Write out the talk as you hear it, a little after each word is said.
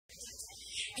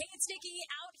Hey, it's Nikki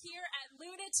out here at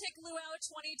Lunatic Luau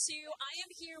 22. I am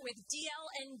here with DL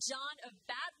and John of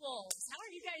Bad Wolves. How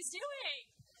are you guys doing?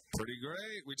 Pretty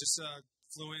great. We just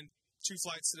flew in 2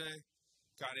 flights today.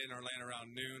 Got in our land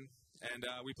around noon, and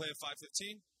we play at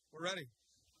 5:15. We're ready.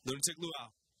 Lunatic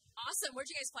Luau. Awesome. Where'd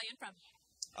you guys play in from?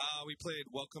 We played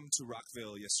Welcome to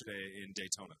Rockville yesterday in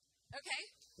Daytona. Okay.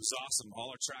 It was awesome. All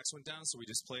our tracks went down, so we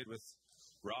just played with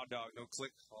raw dog, no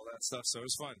click, all that stuff. So it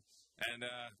was fun. And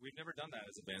we've never done that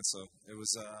as a band, so it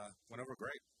was went over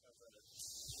great.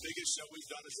 Biggest show we've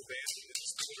done as a band in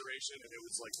this iteration, and it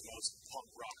was like the most punk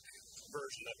rock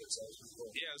version of it. So it was really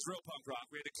cool. Yeah, it was real punk rock.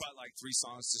 We had to cut like 3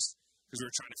 songs just because we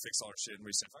were trying to fix all our shit, and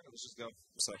we said, "Fuck it, let's just go."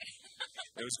 So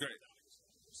it was great.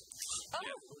 Oh.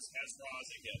 Yeah, it was as raw as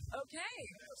it gets. Okay.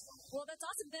 Well, that's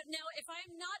awesome. Now, if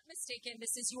I'm not mistaken,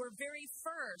 this is your very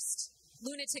first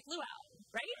Lunatic Luau,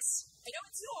 right? I know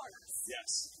it's yours.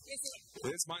 Yes. Is it?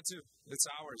 It's mine too. It's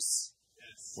ours.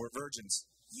 Yes. We're virgins.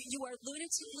 You are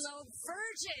Lunatic Luau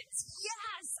virgins.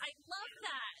 Yes, I love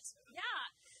that. Yeah.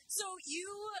 So you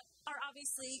are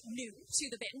obviously new to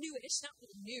the band. Newish, not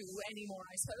really new anymore,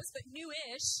 I suppose, but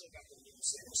newish.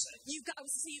 You've got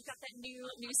that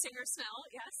new singer smell.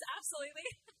 Yes, absolutely.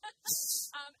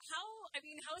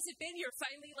 How has it been? You're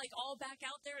finally like all back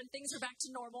out there and things are back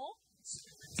to normal.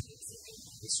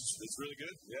 It's really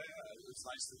good. Yeah, it was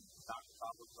nice to knock the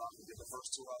cobwebs off and get the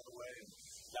first 2 out of the way. And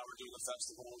now we're doing the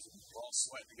festivals and we're all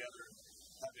sweating together and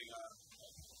having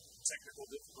technical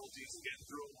difficulties and getting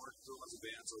through them, working through them as a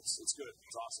band. So it's good.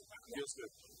 It's awesome. It feels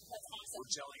good. That's awesome.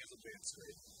 We're gelling as a band. It's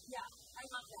great. Yeah, I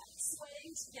love that.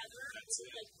 Sweating together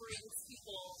brings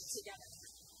people together.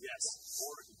 Yes.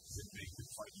 Or it makes them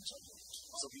fight each other.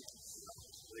 So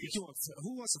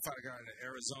Who wants to fight a guy in an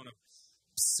Arizona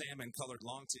salmon-colored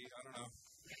long tee? I don't know.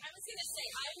 I was going to say,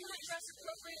 I'm not dressed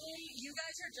appropriately. You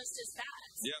guys are just as bad.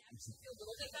 Yep. You feel a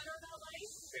little bit better about life.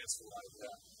 pants for life.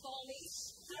 Yeah. Balmy.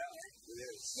 It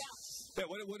is. Yeah. Yeah,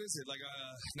 what is it? Like a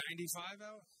 95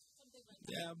 out? Something like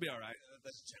that. Yeah, it'll be all right.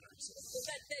 That's generous.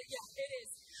 Yeah, it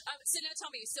is. So now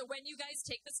tell me, so when you guys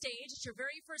take the stage, it's your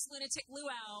very first Lunatic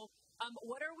Luau,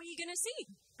 what are we going to see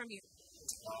from you?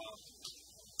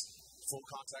 Full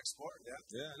contact sport, yeah.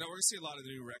 Yeah, no, we're going to see a lot of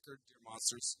the new record, Dear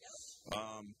Monsters.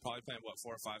 Probably playing, 4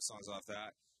 or 5 songs off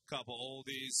that. Couple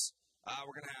oldies.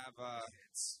 We're going to have,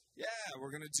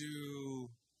 we're going to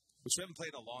do, which we haven't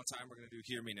played in a long time, we're going to do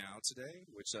Hear Me Now today,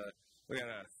 which we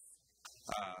got a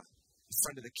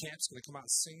friend of the camp's going to come out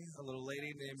and sing, a little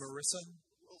lady named Marissa.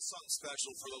 A little something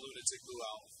special for the Lunatic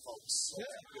Luau folks. Yeah.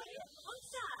 I love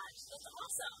that. That's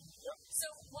awesome. Yep. So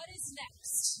what is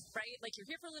next, right? Like you're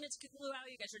here for Lunatic Luau,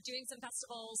 you guys are doing some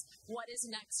festivals. What is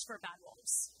next for Bad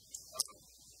Wolves?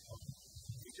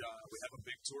 We have a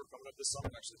big tour coming up this summer.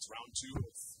 Actually, it's round 2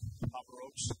 of Papa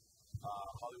Roach,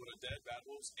 Hollywood Undead, Bad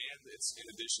Wolves, and it's in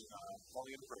addition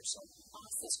Falling in the Verse. So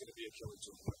it's going to be a killer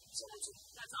tour.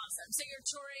 That's awesome. So you're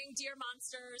touring Dear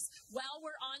Monsters. While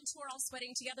we're on tour all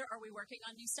sweating together, are we working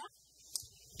on new stuff?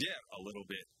 Yeah, a little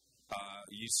bit.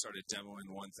 You started demoing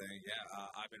one thing.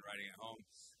 Yeah, I've been writing at home.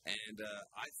 And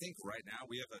I think right now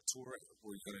we have a tour.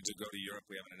 We're going to go to Europe.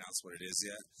 We haven't announced what it is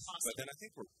yet. Awesome. But then I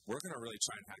think we're going to really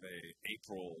try and have a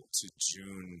April to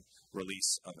June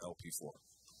release of LP4.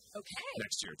 Okay.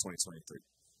 Next year, 2023.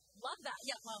 Love that.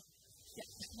 Yeah, well,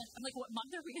 I'm like, what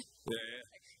month are we in? Yeah.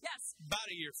 Yes. About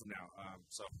a year from now.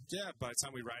 By the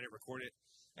time we write it, record it,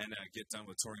 and get done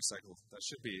with touring cycle, that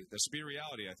should be a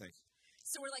reality, I think.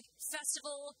 So we're like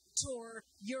festival, tour,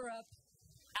 Europe,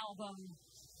 album,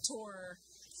 tour.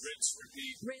 Rinse,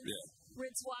 repeat.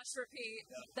 Rinse, wash, repeat.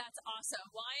 Yeah. That's awesome.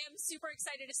 Well, I am super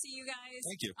excited to see you guys.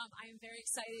 Thank you. I am very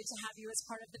excited to have you as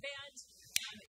part of the band.